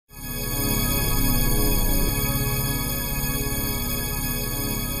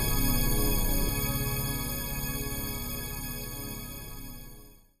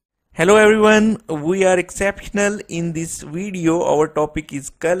Hello everyone, we are exceptional. In this video our topic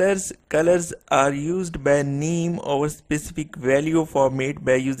is colors. Colors are used by name or specific value format.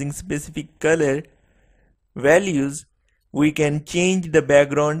 By using specific color values we can change the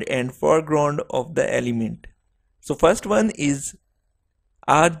background and foreground of the element. So first one is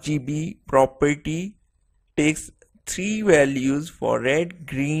RGB property, takes three values for red,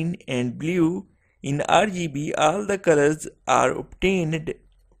 green and blue. In RGB all the colors are obtained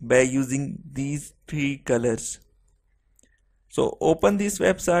by using these three colors. So open this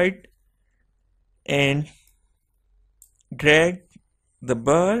website and drag the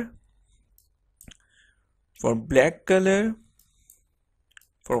bar for black color,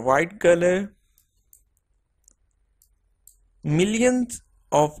 for white color. Millions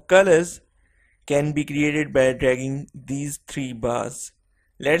of colors can be created by dragging these three bars.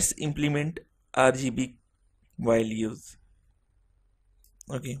 Let's implement RGB values.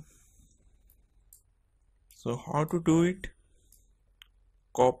 Okay, so how to do it?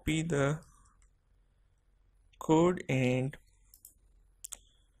 Copy the code and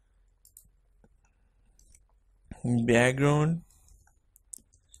background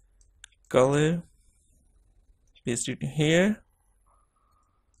color, paste it here,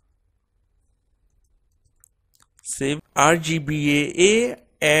 save. RGBA,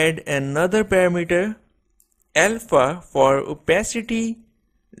 add another parameter alpha for opacity,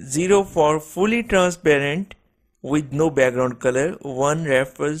 0 for fully transparent with no background color, 1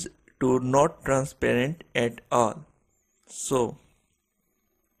 refers to not transparent at all. So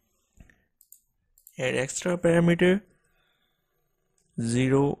add extra parameter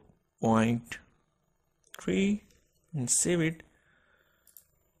 0.3 and save it.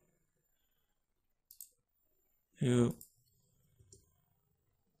 You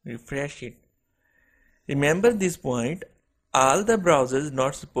refresh it. Remember this point, all the browsers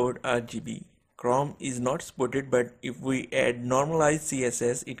not support RGB. Chrome is not supported, but if we add normalized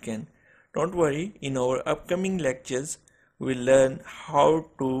CSS it can. Don't worry, in our upcoming lectures we'll learn how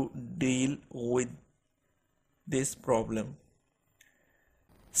to deal with this problem.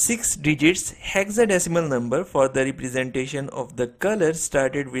 6 digits hexadecimal number for the representation of the color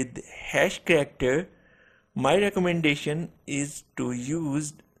started with hash character. My recommendation is to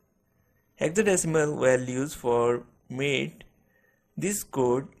use hexadecimal values for mate. This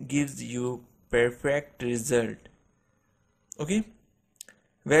code gives you perfect result. Okay,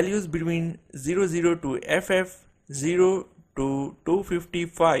 values between 00 to FF, 0 to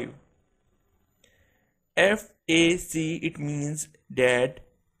 255. FAC, it means that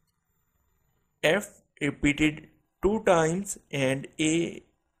F repeated 2 times and A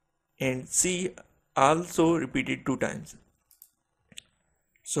and C also repeated 2 times.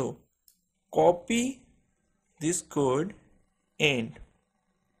 So copy this code and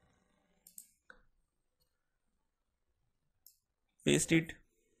paste it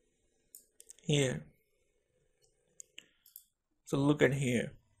here. So look at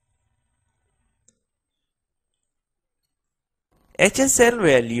here. HSL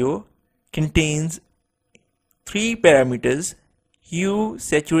value contains 3 parameters: hue,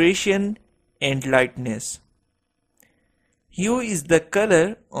 saturation and lightness. Hue is the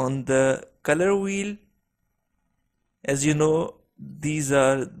color on the color wheel. As you know, these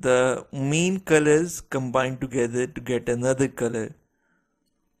are the main colors combined together to get another color.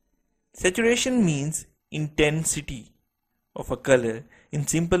 Saturation means intensity of a color. In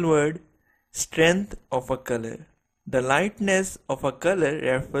simple word, strength of a color. The lightness of a color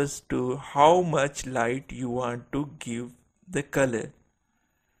refers to how much light you want to give the color.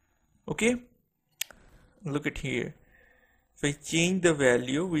 Okay, look at here. If I change the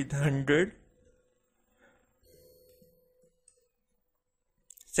value with 100,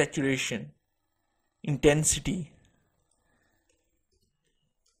 saturation, intensity,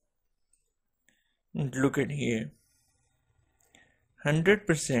 and look at here,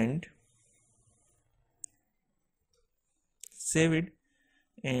 100%, save it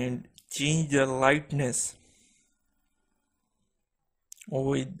and change the lightness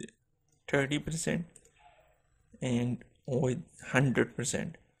with 30% and with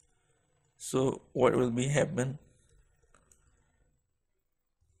 100%. So what will be happen?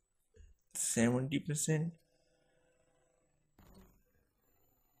 70%.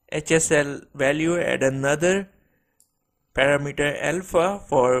 HSL value, add another parameter alpha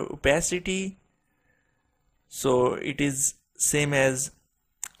for opacity, so it is same as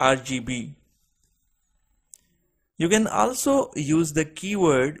RGB. You can also use the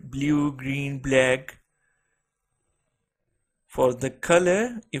keyword blue, green, black for the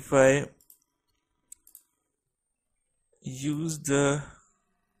color. If I use the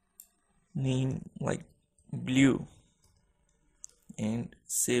name like blue and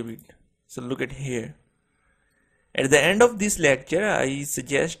save it. So look at here. At the end of this lecture, I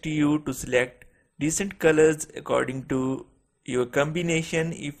suggest you to select decent colors according to your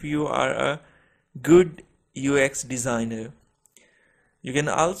combination if you are a good UX designer. You can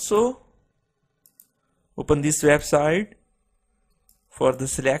also open this website for the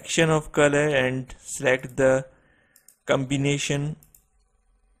selection of color and select the combination.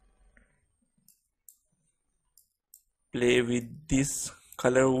 Play with this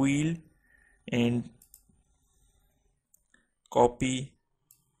color wheel and copy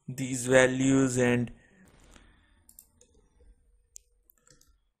these values and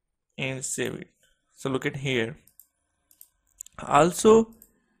save it. So look at here. Also,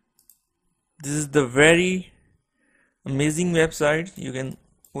 this is the very amazing website. You can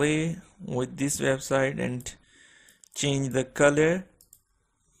play with this website and change the color.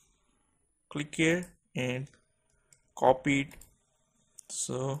 Click here and copy it.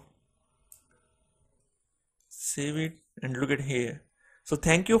 So save it and look at here. So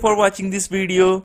thank you for watching this video.